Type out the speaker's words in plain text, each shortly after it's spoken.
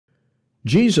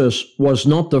Jesus was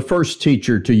not the first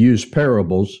teacher to use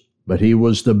parables, but he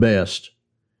was the best.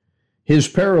 His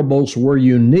parables were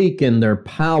unique in their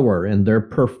power and their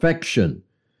perfection,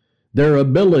 their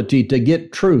ability to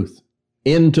get truth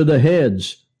into the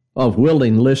heads of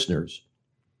willing listeners.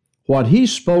 What he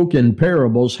spoke in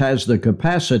parables has the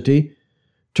capacity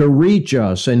to reach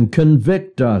us and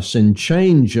convict us and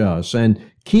change us and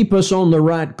keep us on the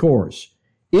right course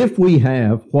if we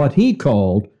have what he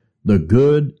called the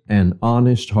good and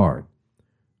honest heart.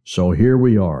 So here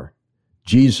we are.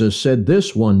 Jesus said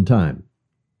this one time,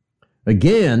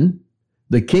 "Again,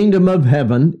 the kingdom of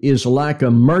heaven is like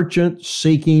a merchant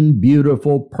seeking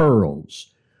beautiful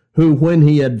pearls, who when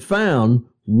he had found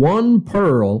one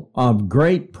pearl of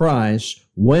great price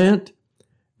went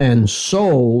and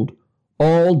sold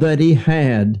all that he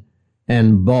had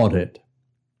and bought it."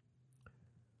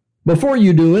 Before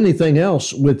you do anything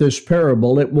else with this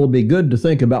parable, it will be good to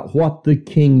think about what the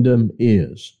kingdom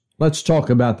is. Let's talk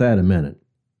about that a minute.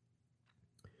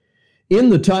 In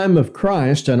the time of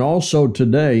Christ and also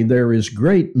today, there is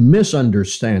great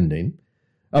misunderstanding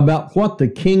about what the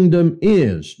kingdom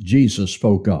is Jesus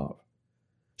spoke of.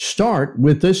 Start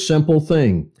with this simple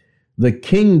thing. The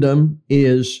kingdom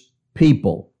is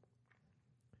people.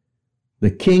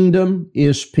 The kingdom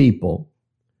is people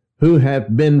who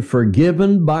have been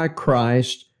forgiven by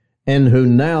Christ and who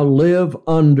now live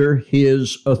under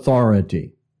his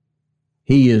authority.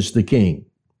 He is the king.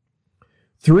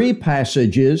 3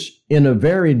 passages in a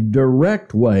very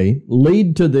direct way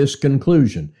lead to this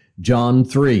conclusion. John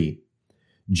 3.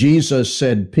 Jesus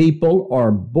said people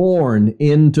are born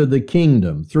into the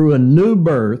kingdom through a new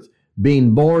birth,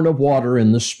 being born of water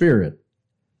and the Spirit.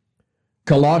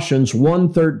 Colossians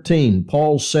 1:13,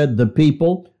 Paul said the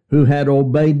people who had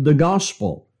obeyed the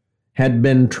gospel had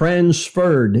been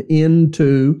transferred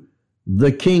into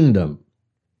the kingdom.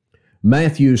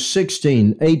 Matthew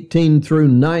 16:18 through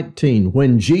 19,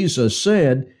 when Jesus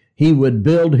said he would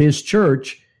build his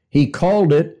church, he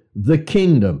called it the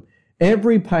kingdom.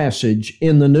 Every passage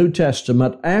in the New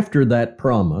Testament after that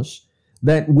promise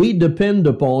that we depend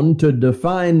upon to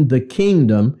define the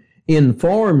kingdom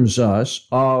informs us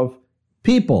of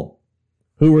people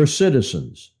who are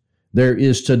citizens. There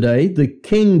is today the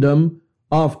kingdom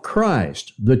of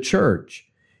Christ, the church.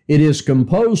 It is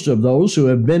composed of those who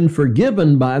have been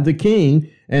forgiven by the King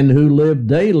and who live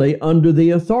daily under the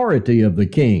authority of the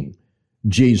King,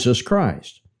 Jesus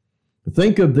Christ.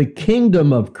 Think of the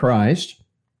kingdom of Christ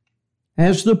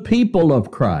as the people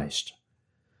of Christ.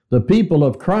 The people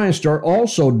of Christ are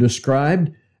also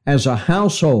described as a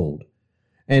household.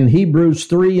 And Hebrews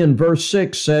 3 and verse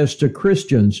 6 says to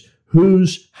Christians,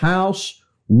 whose house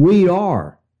we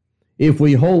are, if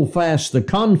we hold fast the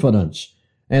confidence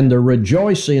and the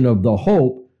rejoicing of the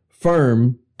hope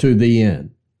firm to the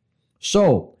end.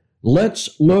 So,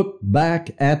 let's look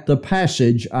back at the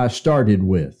passage I started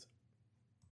with.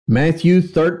 Matthew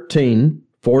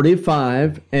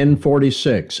 13:45 and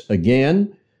 46.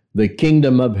 Again, the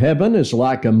kingdom of heaven is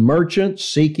like a merchant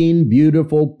seeking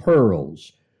beautiful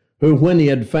pearls, who when he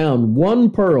had found one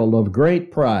pearl of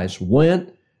great price,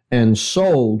 went and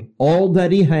sold all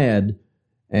that he had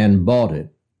and bought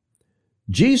it.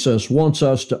 Jesus wants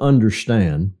us to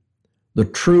understand the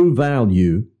true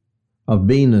value of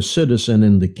being a citizen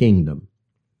in the kingdom.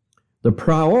 The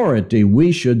priority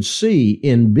we should see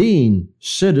in being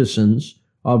citizens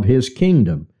of his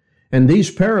kingdom. And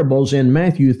these parables in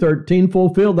Matthew 13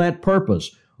 fulfill that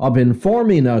purpose of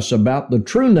informing us about the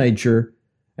true nature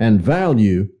and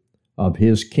value of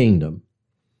his kingdom.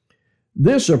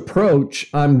 This approach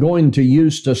I'm going to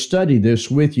use to study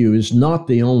this with you is not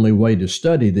the only way to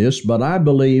study this, but I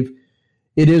believe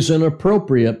it is an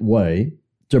appropriate way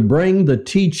to bring the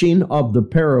teaching of the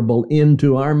parable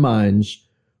into our minds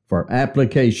for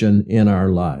application in our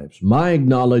lives. My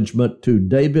acknowledgement to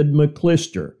David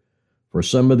McClister for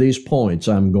some of these points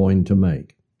I'm going to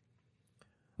make.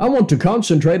 I want to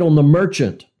concentrate on the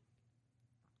merchant.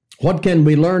 What can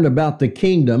we learn about the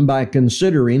kingdom by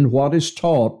considering what is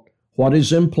taught, what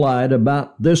is implied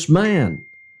about this man,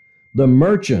 the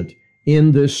merchant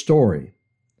in this story?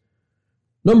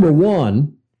 Number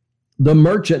one, the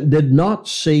merchant did not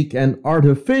seek an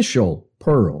artificial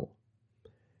pearl.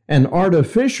 An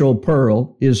artificial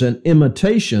pearl is an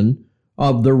imitation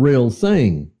of the real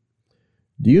thing.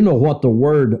 Do you know what the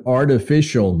word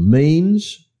artificial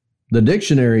means? The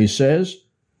dictionary says,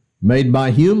 made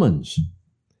by humans.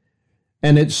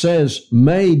 And it says,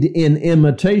 made in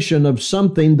imitation of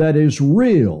something that is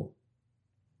real.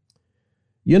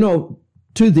 You know,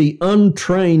 to the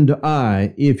untrained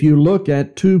eye, if you look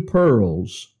at 2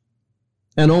 pearls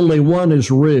and only one is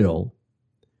real,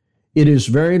 it is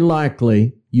very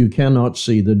likely you cannot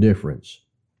see the difference.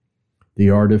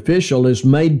 The artificial is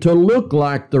made to look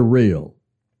like the real,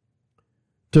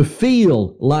 to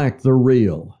feel like the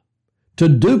real, to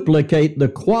duplicate the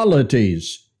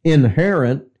qualities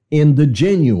inherent in the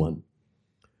genuine.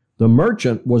 The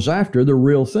merchant was after the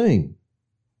real thing.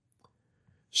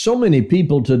 So many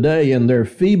people today, in their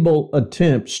feeble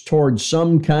attempts towards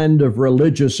some kind of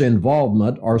religious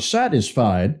involvement, are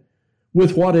satisfied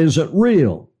with what isn't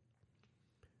real.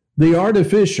 The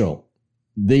artificial,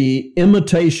 the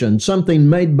imitation, something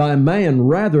made by man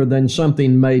rather than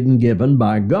something made and given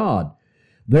by God.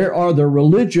 There are the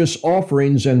religious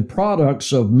offerings and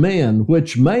products of men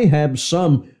which may have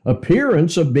some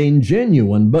appearance of being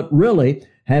genuine, but really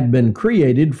have been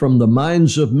created from the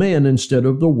minds of men instead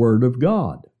of the Word of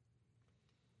God.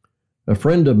 A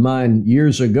friend of mine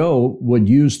years ago would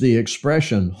use the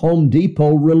expression Home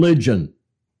Depot religion.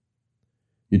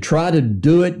 You try to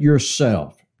do it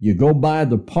yourself. You go buy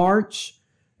the parts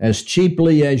as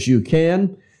cheaply as you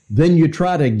can, then you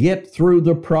try to get through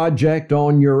the project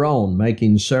on your own,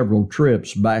 making several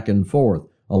trips back and forth,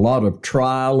 a lot of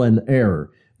trial and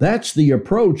error. That's the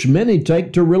approach many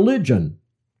take to religion.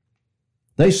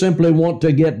 They simply want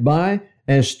to get by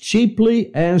as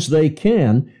cheaply as they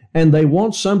can, and they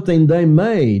want something they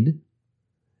made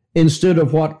instead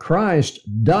of what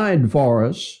Christ died for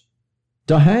us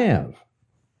to have.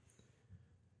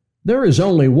 There is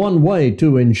only one way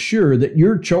to ensure that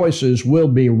your choices will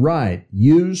be right.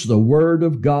 Use the Word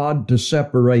of God to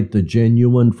separate the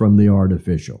genuine from the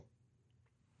artificial.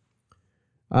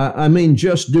 I mean,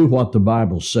 just do what the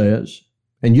Bible says,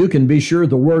 and you can be sure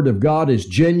the Word of God is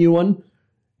genuine,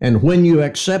 and when you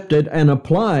accept it and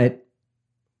apply it,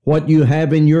 what you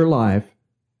have in your life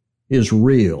is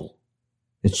real.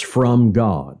 It's from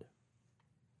God.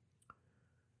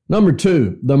 Number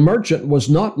 2, the merchant was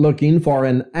not looking for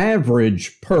an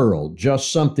average pearl,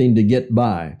 just something to get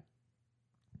by.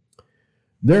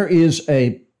 There is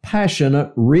a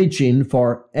passionate reaching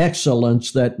for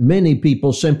excellence that many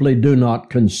people simply do not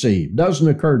conceive, doesn't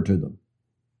occur to them.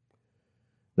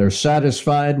 They're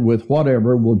satisfied with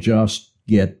whatever will just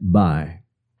get by.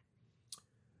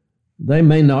 They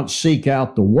may not seek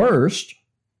out the worst,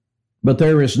 but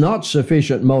there is not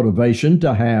sufficient motivation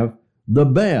to have the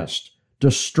best, to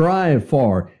strive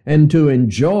for, and to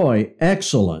enjoy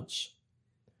excellence.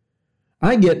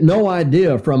 I get no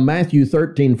idea from Matthew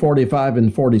 13:45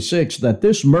 and 46 that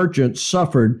this merchant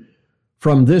suffered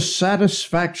from this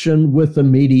satisfaction with the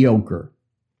mediocre,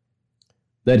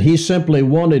 that he simply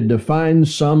wanted to find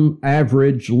some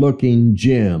average-looking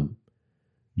gem.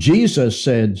 Jesus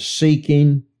said,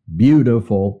 seeking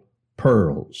beautiful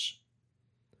pearls.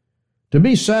 To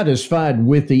be satisfied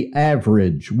with the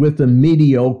average, with the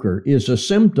mediocre, is a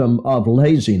symptom of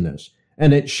laziness,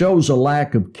 and it shows a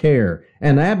lack of care,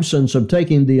 an absence of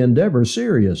taking the endeavor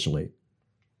seriously.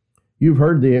 You've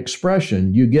heard the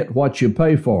expression, you get what you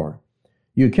pay for.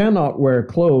 You cannot wear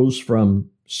clothes from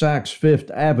Saks Fifth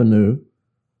Avenue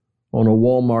on a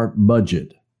Walmart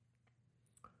budget.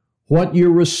 What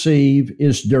you receive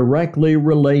is directly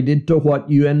related to what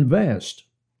you invest.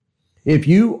 If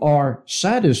you are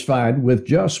satisfied with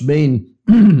just being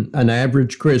an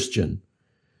average Christian,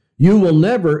 you will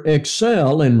never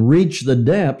excel and reach the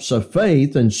depths of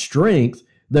faith and strength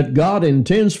that God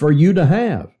intends for you to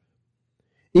have.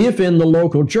 If in the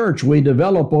local church we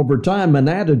develop over time an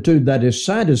attitude that is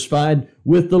satisfied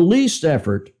with the least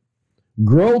effort,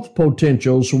 growth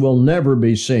potentials will never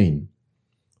be seen.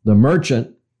 The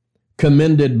merchant,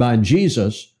 commended by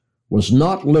Jesus, was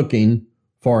not looking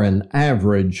for an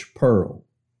average pearl.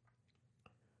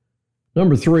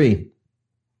 Number 3,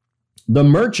 the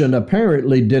merchant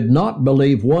apparently did not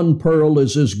believe one pearl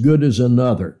is as good as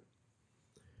another.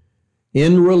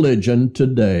 In religion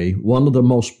today, one of the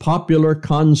most popular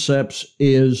concepts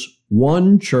is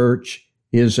one church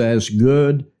is as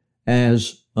good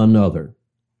as another.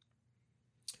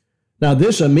 Now,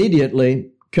 this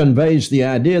immediately conveys the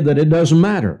idea that it doesn't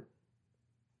matter.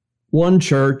 One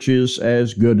church is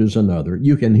as good as another.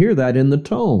 You can hear that in the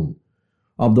tone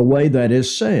of the way that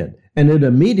is said. And it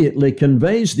immediately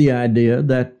conveys the idea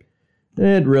that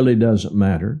it really doesn't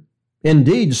matter.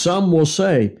 Indeed, some will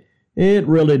say, it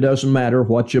really doesn't matter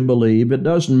what you believe. It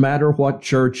doesn't matter what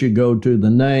church you go to, the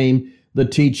name, the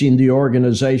teaching, the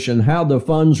organization, how the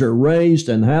funds are raised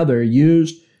and how they're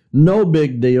used. No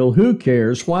big deal. Who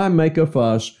cares? Why make a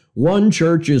fuss? One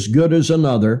church is good as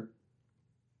another.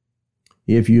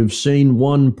 If you've seen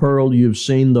one pearl, you've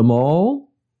seen them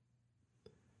all.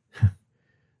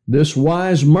 This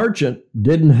wise merchant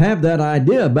didn't have that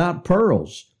idea about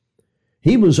pearls.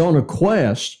 He was on a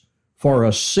quest for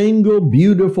a single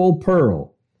beautiful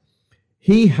pearl.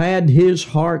 He had his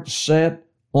heart set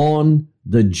on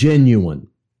the genuine,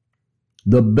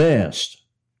 the best.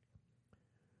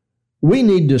 We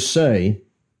need to say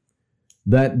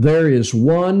that there is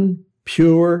one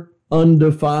pure,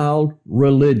 undefiled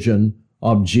religion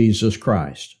of Jesus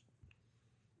Christ,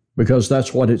 because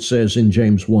that's what it says in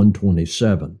James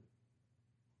 1:27.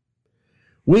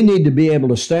 We need to be able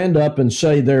to stand up and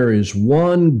say there is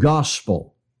one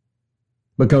gospel,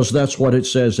 because that's what it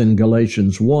says in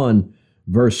Galatians 1,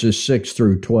 verses 6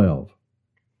 through 12.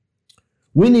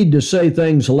 We need to say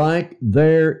things like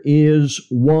there is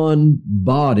one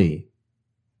body,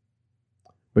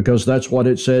 because that's what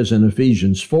it says in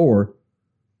Ephesians 4,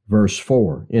 verse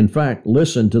 4. In fact,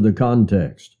 listen to the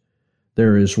context.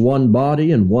 There is one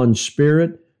body and one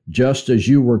Spirit, just as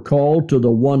you were called to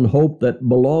the one hope that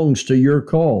belongs to your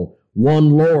call.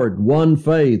 One Lord, one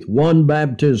faith, one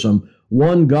baptism,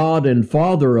 one God and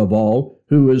Father of all,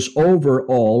 who is over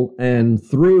all and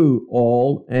through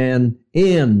all and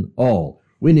in all.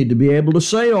 We need to be able to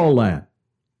say all that.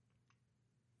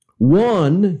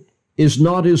 One is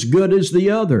not as good as the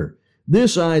other.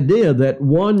 This idea that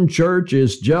one church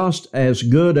is just as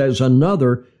good as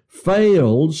another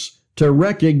fails to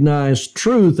recognize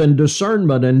truth and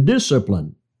discernment and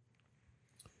discipline.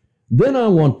 Then I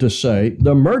want to say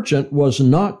the merchant was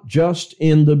not just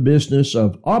in the business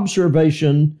of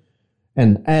observation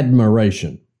and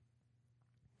admiration.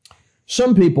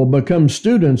 Some people become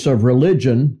students of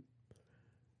religion,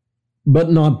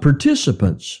 but not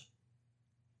participants.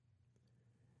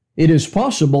 It is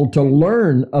possible to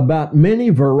learn about many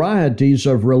varieties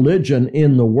of religion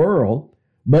in the world,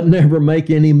 but never make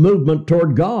any movement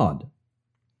toward God.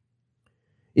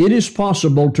 It is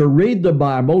possible to read the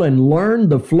Bible and learn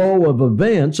the flow of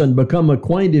events and become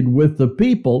acquainted with the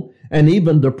people and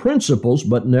even the principles,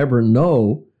 but never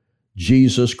know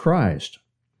Jesus Christ.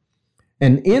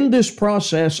 And in this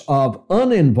process of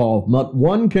uninvolvement,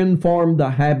 one can form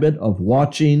the habit of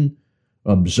watching,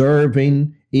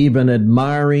 observing, even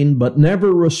admiring, but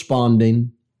never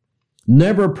responding,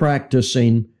 never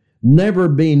practicing, never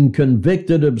being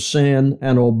convicted of sin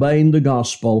and obeying the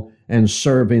gospel and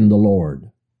serving the Lord.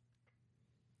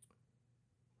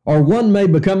 Or one may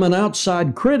become an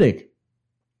outside critic.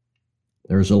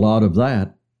 There's a lot of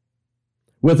that,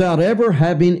 without ever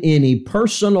having any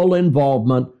personal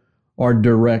involvement or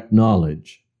direct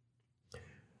knowledge.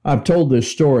 I've told this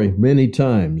story many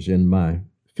times in my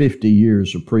 50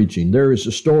 years of preaching. There is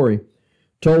a story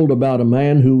told about a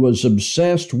man who was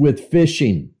obsessed with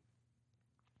fishing.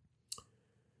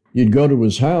 You'd go to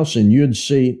his house and you'd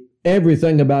see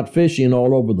everything about fishing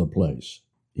all over the place.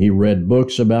 He read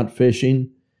books about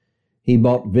fishing. He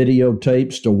bought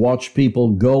videotapes to watch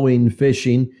people going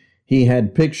fishing. He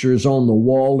had pictures on the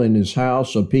wall in his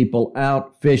house of people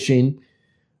out fishing.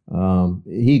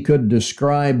 He could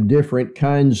describe different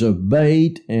kinds of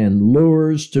bait and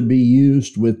lures to be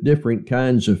used with different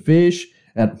kinds of fish,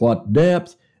 at what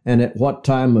depth and at what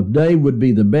time of day would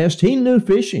be the best. He knew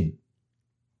fishing.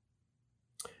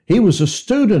 He was a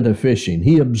student of fishing.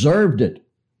 He observed it.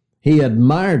 He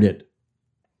admired it.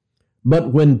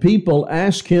 But when people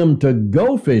asked him to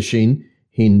go fishing,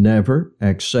 he never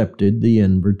accepted the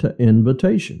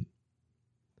invitation.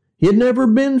 He had never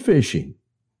been fishing.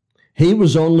 He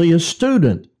was only a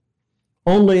student,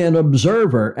 only an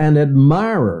observer, an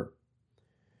admirer.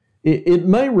 It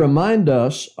may remind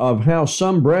us of how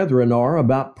some brethren are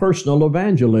about personal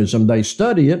evangelism. They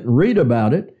study it and read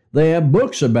about it. They have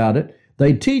books about it.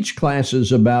 They teach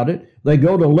classes about it. They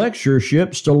go to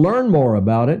lectureships to learn more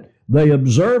about it. They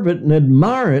observe it and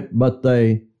admire it, but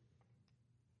they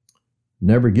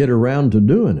never get around to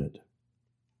doing it.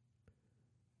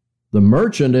 The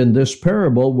merchant in this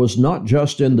parable was not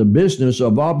just in the business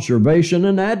of observation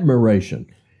and admiration.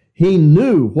 He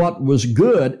knew what was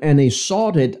good and he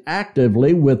sought it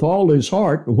actively with all his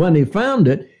heart. When he found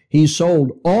it, he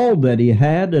sold all that he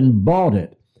had and bought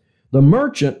it. The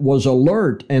merchant was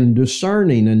alert and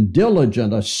discerning and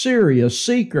diligent, a serious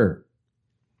seeker.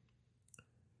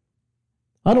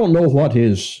 I don't know what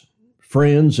his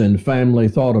friends and family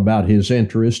thought about his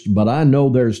interest, but I know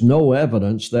there's no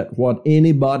evidence that what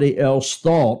anybody else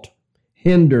thought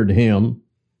hindered him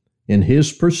in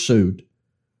his pursuit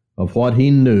of what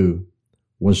he knew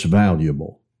was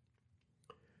valuable.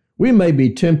 We may be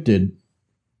tempted,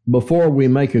 before we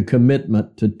make a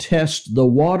commitment, to test the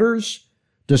waters,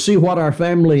 to see what our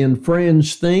family and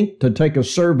friends think, to take a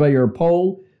survey or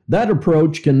poll. That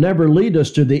approach can never lead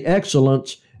us to the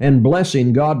excellence and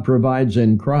blessing God provides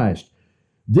in Christ.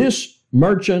 This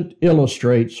merchant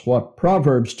illustrates what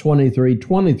Proverbs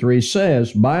 23:23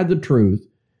 says, "Buy the truth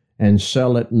and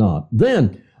sell it not."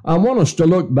 Then I want us to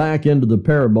look back into the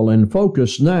parable and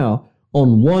focus now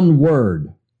on one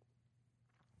word.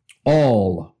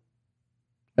 All.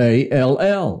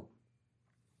 A-L-L.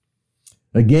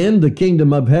 Again, the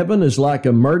kingdom of heaven is like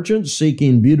a merchant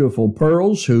seeking beautiful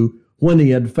pearls who, when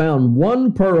he had found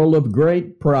one pearl of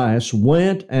great price,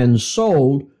 went and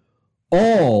sold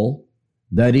all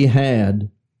that he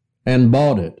had and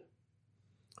bought it.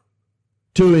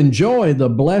 To enjoy the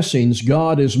blessings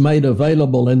God has made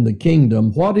available in the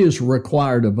kingdom, what is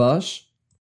required of us?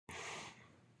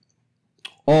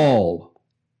 All.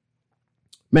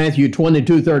 Matthew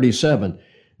 22:37,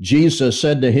 Jesus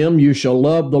said to him, "You shall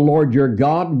love the Lord your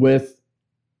God with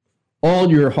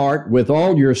all your heart, with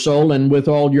all your soul, and with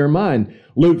all your mind."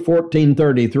 Luke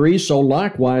 14:33, "So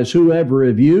likewise, whoever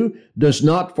of you does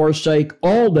not forsake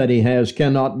all that he has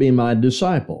cannot be my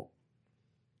disciple."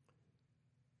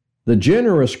 The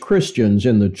generous Christians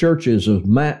in the churches of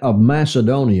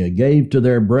Macedonia gave to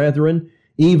their brethren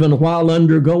even while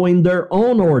undergoing their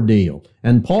own ordeal.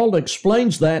 And Paul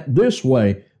explains that this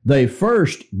way: they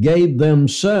first gave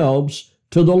themselves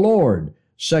to the Lord.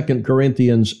 2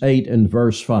 Corinthians 8 and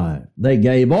verse 5. They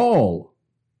gave all.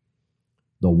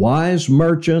 The wise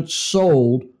merchant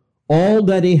sold all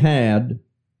that he had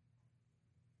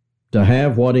to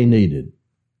have what he needed.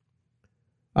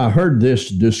 I heard this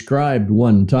described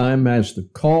one time as the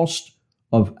cost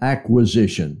of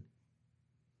acquisition.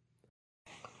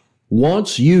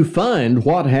 Once you find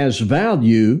what has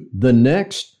value, the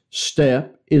next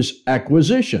step is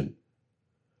acquisition.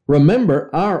 Remember,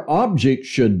 our object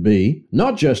should be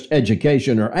not just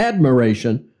education or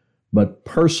admiration, but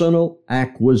personal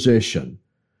acquisition.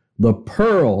 The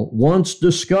pearl, once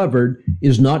discovered,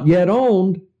 is not yet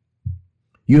owned.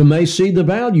 You may see the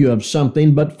value of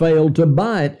something but fail to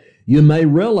buy it. You may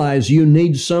realize you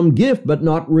need some gift but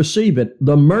not receive it.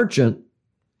 The merchant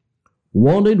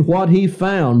wanted what he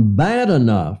found bad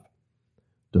enough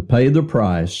to pay the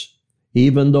price,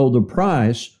 even though the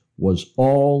price was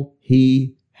all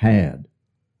he had.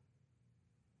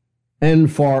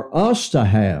 And for us to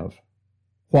have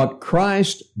what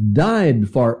Christ died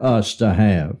for us to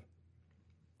have,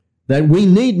 that we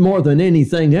need more than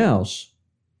anything else,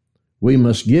 we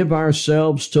must give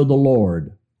ourselves to the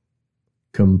Lord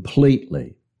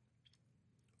completely.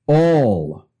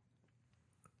 All.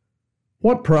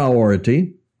 What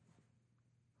priority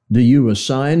do you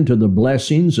assign to the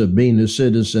blessings of being a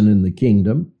citizen in the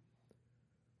kingdom?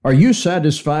 Are you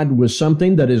satisfied with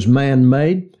something that is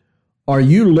man-made? Are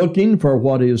you looking for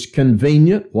what is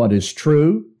convenient, what is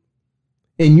true?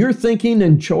 In your thinking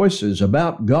and choices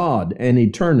about God and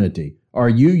eternity, are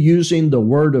you using the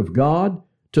Word of God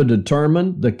to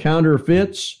determine the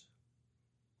counterfeits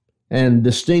and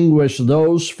distinguish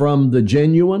those from the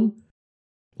genuine?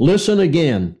 Listen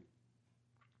again.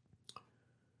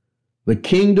 The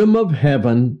kingdom of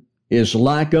heaven is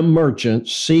like a merchant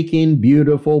seeking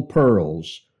beautiful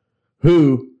pearls,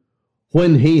 who,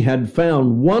 when he had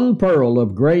found one pearl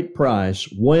of great price,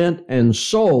 went and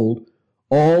sold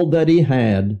all that he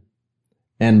had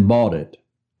and bought it.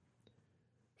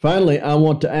 Finally, I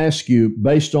want to ask you,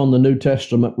 based on the New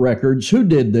Testament records, who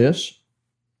did this?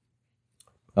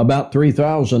 About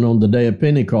 3,000 on the day of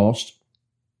Pentecost.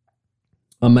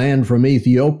 A man from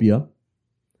Ethiopia,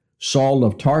 Saul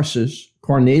of Tarsus,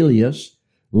 Cornelius,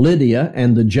 Lydia,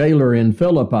 and the jailer in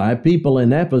Philippi, people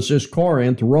in Ephesus,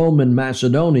 Corinth, Rome, and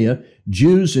Macedonia,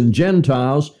 Jews and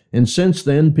Gentiles, and since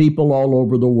then, people all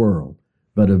over the world.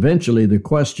 But eventually the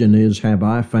question is, have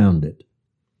I found it?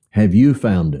 Have you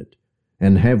found it?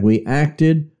 And have we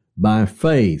acted by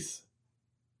faith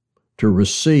to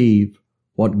receive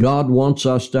what God wants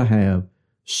us to have,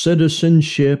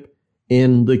 citizenship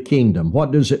in the kingdom?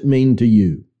 What does it mean to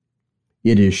you?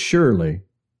 It is surely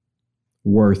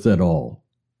worth it all.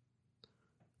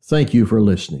 Thank you for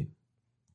listening.